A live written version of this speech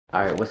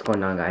Alright, what's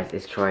going on, guys?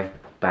 It's Troy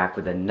back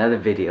with another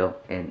video,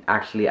 and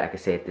actually I could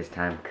say it this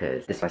time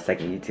because this is my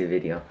second YouTube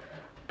video.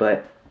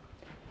 But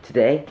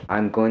today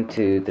I'm going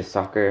to the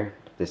soccer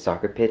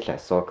pitch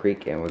at Salt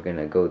Creek, and we're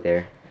gonna go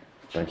there.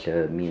 Bunch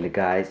of me and the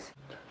guys.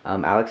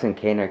 Alex and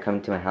Kane are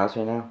coming to my house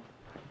right now,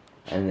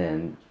 and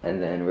then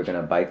we're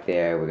gonna bike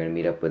there. We're gonna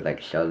meet up with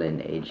like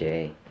Sheldon,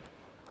 AJ,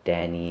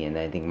 Danny, and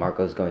I think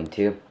Marco's going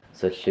too.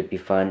 So it should be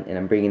fun, and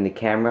I'm bringing the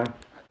camera,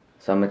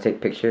 so I'm gonna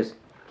take pictures.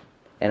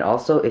 And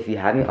also, if you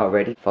haven't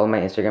already, follow my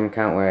Instagram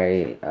account where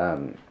I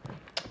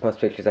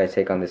post pictures I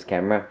take on this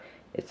camera.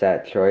 It's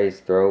at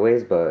Troy's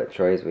Throwaways, but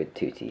Troy's with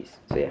 2 T's.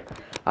 So yeah,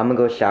 I'm gonna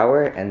go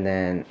shower, and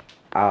then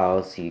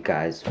I'll see you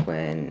guys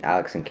when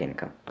Alex and Kane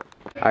come.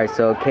 Alright,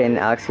 so Kane and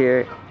Alex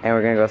here, and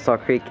we're gonna go to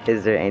Salt Creek.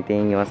 Is there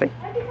anything you wanna say?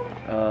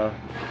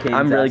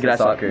 I'm really good at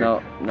soccer.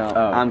 No,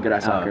 I'm good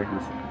at soccer.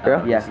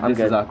 Girl? Yeah, I'm good.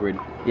 This is awkward.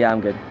 Yeah,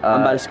 I'm good.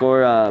 I'm about to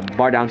score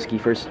Bardowski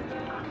first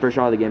shot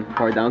of the game.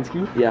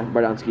 Bardowski? Yeah,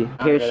 Bardowski.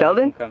 Here's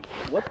Sheldon.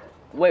 What?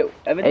 Wait,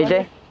 Evan?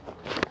 AJ.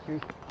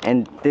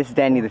 And this is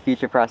Danny, the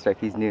future prospect.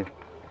 He's new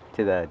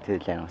to the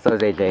channel. So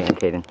is AJ and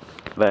Kaden.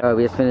 But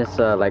we just finished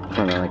like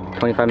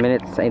 25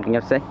 minutes. Anything you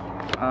have to say?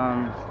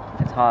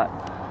 It's hot.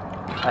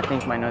 I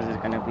think my nose is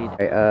gonna bleed.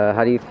 Right,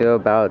 how do you feel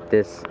about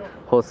this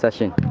whole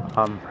session?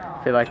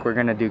 Feel like we're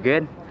gonna do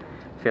good.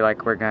 Feel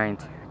like we're going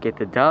to get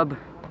the dub.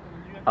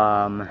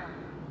 What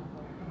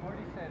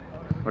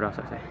else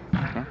I say?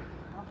 Yeah.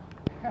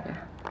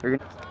 We're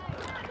good.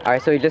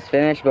 Alright, so we just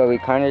finished, but we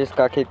kind of just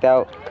got kicked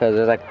out because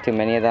there's like too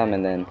many of them,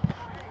 and then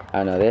I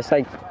don't know. There's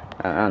like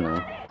I don't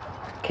know.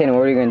 Kaden,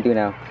 what are you gonna do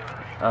now?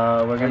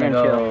 We're gonna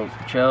go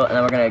chill, and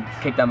then we're gonna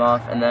kick them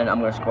off, and then I'm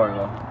gonna score a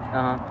goal.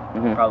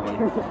 Probably.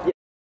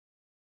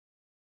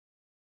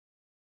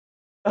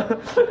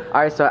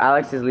 Alright, so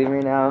Alex is leaving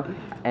right now,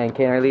 and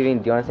Kaden are leaving.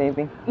 Do you want to say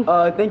anything?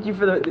 Thank you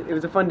for it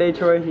was a fun day,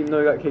 Troy, even though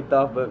we got kicked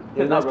off, but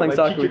it was nice playing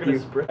soccer with you.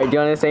 Do you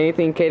want to say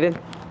anything, Kaden?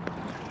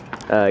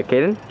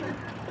 Kaden?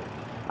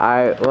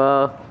 Alright,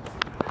 well,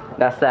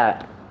 that's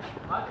that.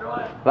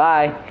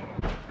 Bye.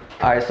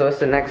 Alright, so it's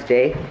the next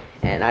day,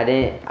 and I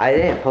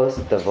didn't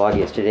post the vlog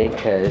yesterday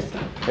because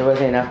there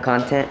wasn't enough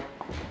content.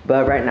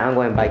 But right now I'm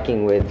going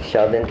biking with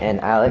Sheldon and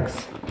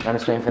Alex. I'm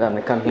just waiting for them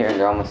to come here, and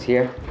they're almost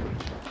here.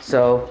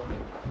 So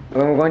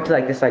we're going to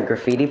like this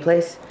graffiti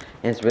place,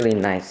 and it's really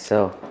nice.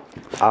 So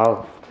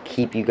I'll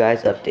keep you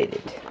guys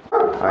updated.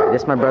 Alright,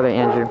 this is my brother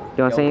Andrew. Do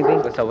you want to say anything?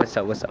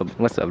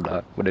 What's up,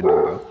 dog? What it do,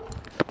 bro?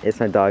 It's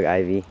my dog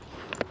Ivy.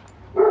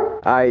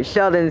 Alright,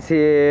 Sheldon's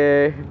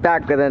here,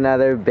 back with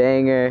another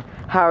banger.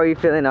 How are you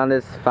feeling on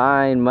this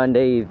fine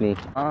Monday evening?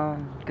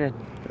 Good.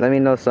 Let me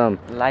know some.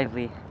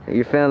 Lively.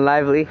 You feeling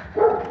lively?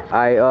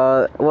 Alright,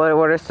 what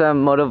are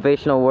some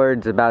motivational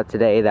words about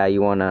today that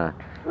you wanna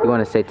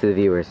say to the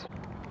viewers?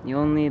 You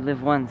only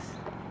live once.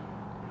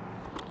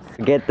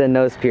 Get the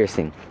nose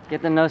piercing.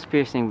 Get the nose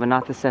piercing, but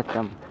not the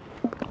septum.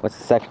 What's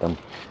the septum?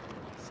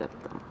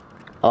 Septum.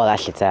 Oh,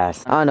 that shit's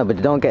ass. I don't know,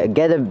 but don't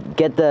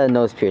get the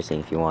nose piercing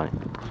if you want it.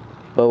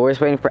 But we're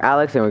just waiting for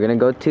Alex, and we're gonna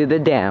go to the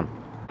dam.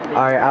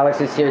 Alright, Alex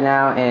is here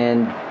now,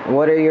 and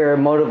what are your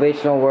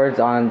motivational words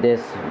on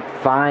this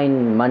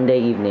fine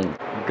Monday evening?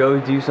 Go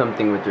do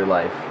something with your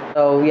life.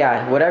 So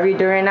yeah, whatever you're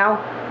doing right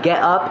now,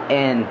 get up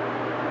and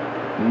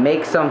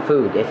make some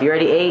food. If you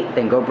already ate,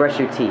 then go brush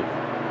your teeth.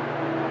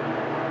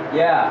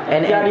 Yeah,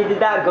 and if you already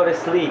did that, go to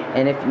sleep.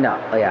 And if no,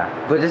 oh yeah,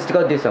 but just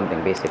go do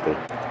something basically.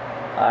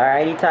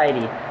 Alrighty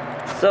tidy.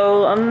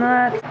 So I'm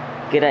not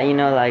good at,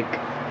 like,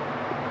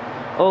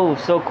 oh,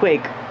 so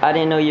quick. I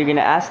didn't know you're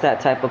gonna ask that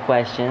type of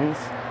questions.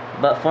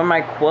 But for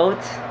my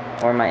quote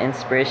or my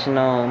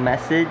inspirational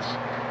message,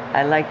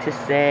 I like to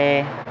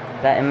say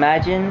that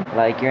imagine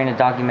like you're in a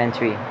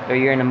documentary or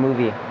you're in a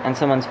movie and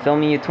someone's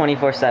filming you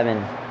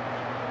 24/7.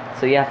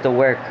 So you have to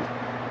work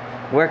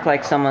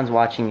like someone's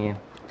watching you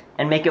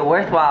and make it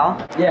worthwhile.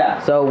 Yeah.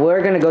 So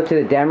we're gonna go to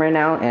the dam right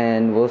now,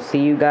 and we'll see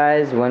you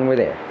guys when we're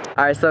there.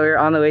 Alright, so we're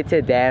on the way to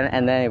the dam,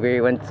 and then we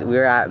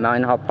were at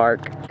Mountain Hall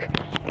Park,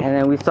 and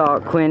then we saw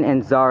Quinn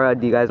and Zara.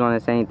 Do you guys want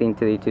to say anything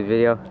to the YouTube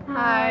video?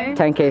 Hi.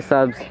 10K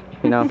subs,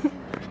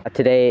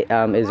 Today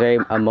is very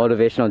a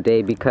motivational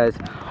day because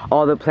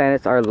all the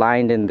planets are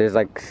aligned and there's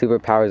like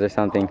superpowers or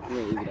something.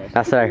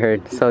 That's what I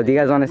heard. So do you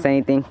guys want to say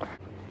anything?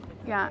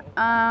 Yeah.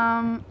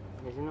 I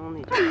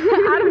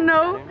don't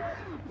know.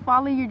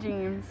 Follow your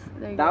dreams.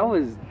 There you go.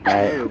 was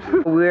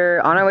Alright. We're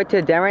on our way to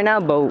the dam right now,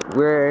 but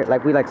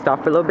we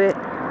stopped for a little bit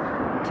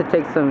to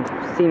take some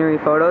scenery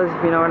photos,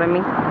 if you know what I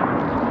mean.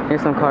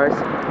 Here's some cars,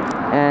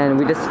 and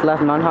we just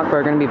left Mountain Hawk.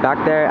 We're gonna be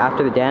back there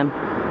after the dam,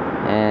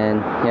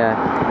 and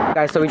yeah,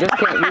 guys. So we just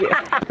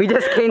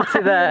came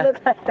to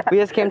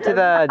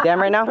the dam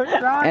right now,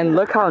 and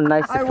look how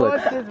nice this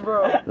looks.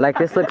 Like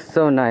this looks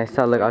so nice.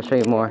 So look, I'll show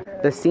you more.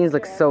 The scenes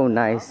look so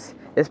nice.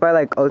 It's by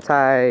like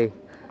Otai.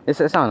 I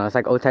don't know. It's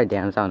like Otai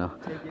Dams. I don't know,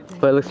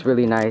 but it looks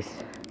really nice.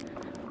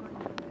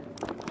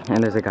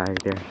 And there's a guy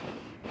right there,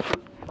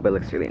 but it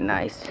looks really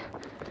nice.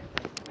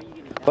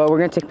 But we're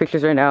gonna take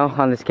pictures right now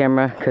on this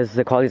camera because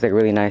the quality's like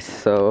really nice.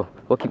 So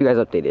we'll keep you guys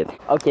updated.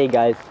 Okay,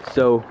 guys.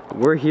 So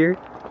we're here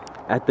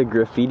at the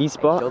graffiti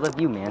spot. Show the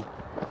view, man.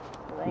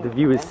 The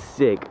view is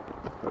sick.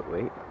 Oh,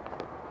 wait.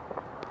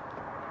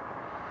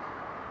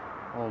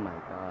 Oh my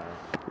god.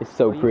 It's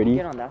so pretty.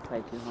 Get on that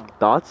side too, huh?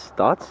 Thoughts?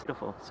 Thoughts?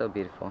 Beautiful. So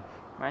beautiful.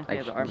 Reminds me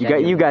Like, of the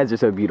army. You guys are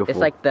so beautiful. It's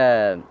like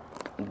the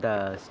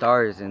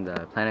stars and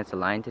the planets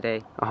aligned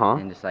today. Uh-huh.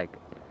 And just like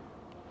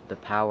the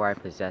power I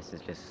possess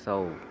is just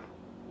so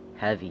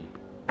heavy.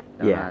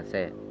 I don't know how to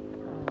say it.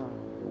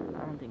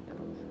 I don't think that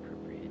was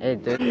appropriate. Hey,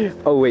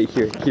 dude. Oh wait,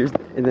 here's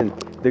and then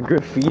the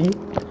graffiti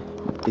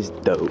is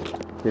dope.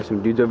 There's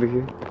some dudes over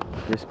here.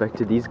 Respect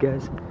to these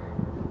guys.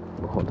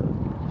 Oh, hold on.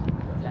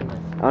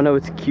 I don't know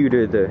what's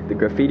cuter, the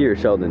graffiti or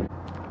Sheldon.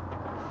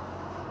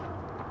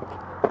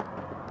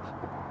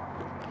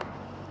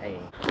 Hey.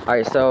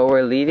 Alright, so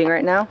we're leaving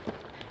right now,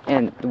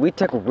 and we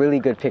took really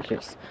good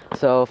pictures.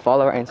 So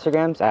follow our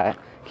Instagrams at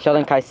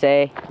Sheldon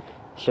Kaisei,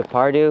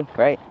 Shapardu,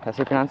 right? That's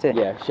how you pronounce it?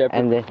 Yeah, Shepard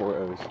and then, with 4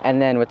 O's. And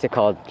then what's it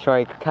called?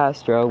 Troy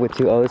Castro with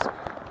 2 O's.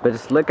 But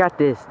just look at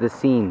this, the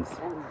scenes.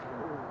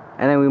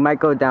 And then we might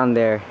go down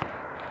there.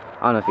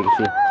 I don't know if you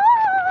can see.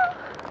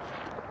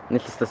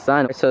 It's just the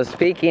sun. So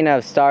speaking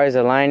of stars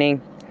aligning,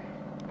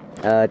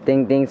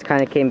 things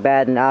kind of came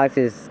bad, and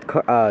Alex's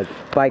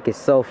bike is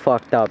so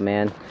fucked up,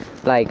 man.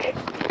 Like,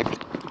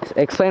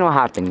 explain what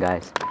happened,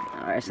 guys.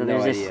 Alright, so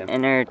there's this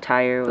inner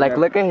tire. Like,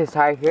 look at his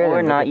tire here.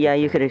 Or not, yeah,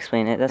 you could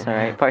explain it. That's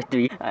alright. Part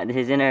 3.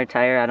 His inner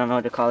tire, I don't know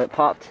what to call it,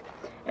 popped.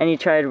 And he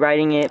tried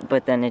riding it,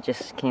 but then it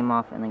just came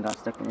off and then got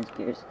stuck in his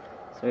gears.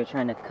 So we're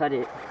trying to cut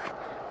it.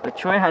 But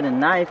Troy had a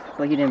knife,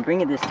 but he didn't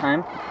bring it this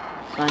time.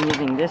 So I'm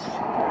using this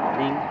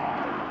thing.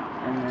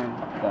 And then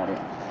got it.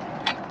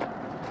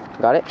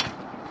 Got it?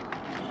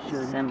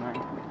 Semi.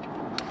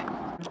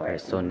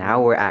 Alright, so now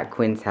we're at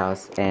Quinn's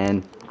house,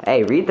 and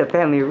hey, read the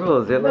family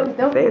rules. They're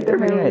pretty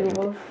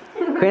good.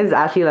 Quinn's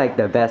actually like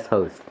the best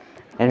host,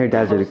 and her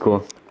dad's really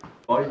cool.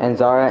 And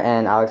Zara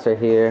and Alex are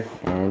here,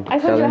 and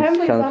Sheldon's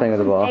playing with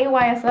the ball.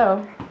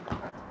 AYSO.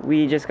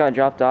 We just got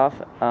dropped off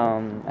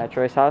at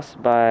Troy's house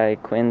by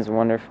Quinn's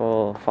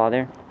wonderful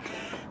father.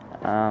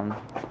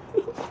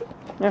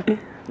 Yeah,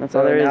 that's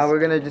all there is. Now we're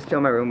gonna just chill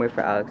in my room, wait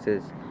for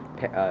Alex's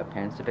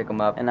parents to pick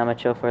him up. And I'm gonna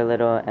chill for a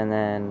little and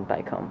then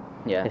bike home.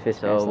 Yeah, If his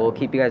so parents we'll let me.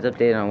 keep you guys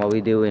updated on what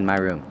we do in my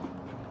room.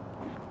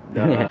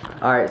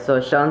 Alright, so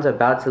Sheldon's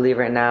about to leave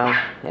right now,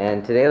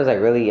 and today was like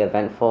really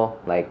eventful,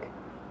 like,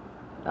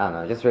 I don't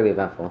know, just really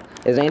eventful.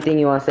 Is there anything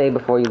you want to say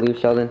before you leave,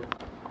 Sheldon?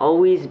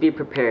 Always be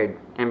prepared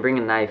and bring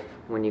a knife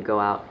when you go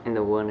out in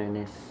the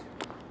wilderness.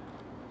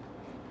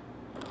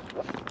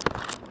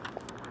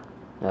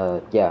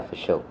 Yeah, for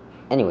sure.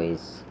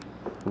 Anyways,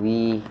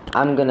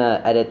 I'm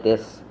gonna edit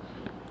this,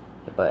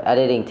 but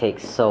editing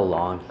takes so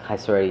long, I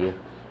swear to you.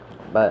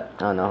 But, I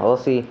don't know, we'll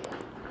see.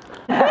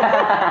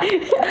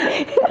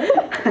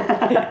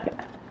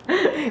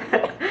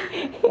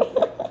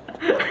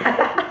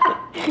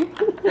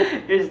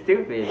 You're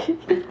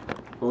stupid.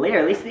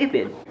 Literally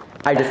stupid.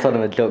 I just told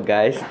him a joke,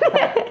 guys.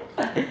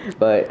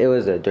 But it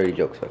was a dirty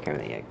joke, so I can't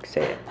really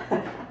say it.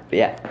 But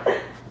yeah.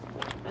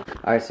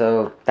 Alright,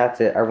 so that's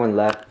it. Everyone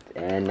left,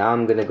 and now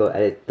I'm gonna go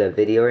edit the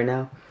video right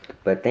now.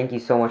 But thank you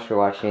so much for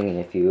watching, and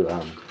if you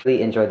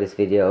really enjoyed this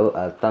video,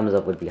 a thumbs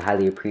up would be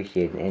highly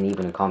appreciated, and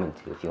even a comment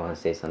too if you want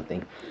to say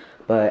something.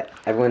 But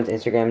everyone's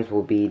Instagrams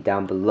will be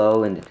down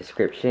below in the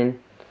description,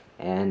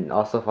 and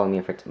also follow me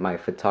on my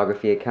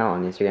photography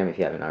account on Instagram if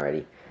you haven't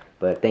already.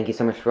 But thank you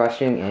so much for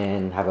watching,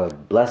 and have a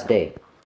blessed day.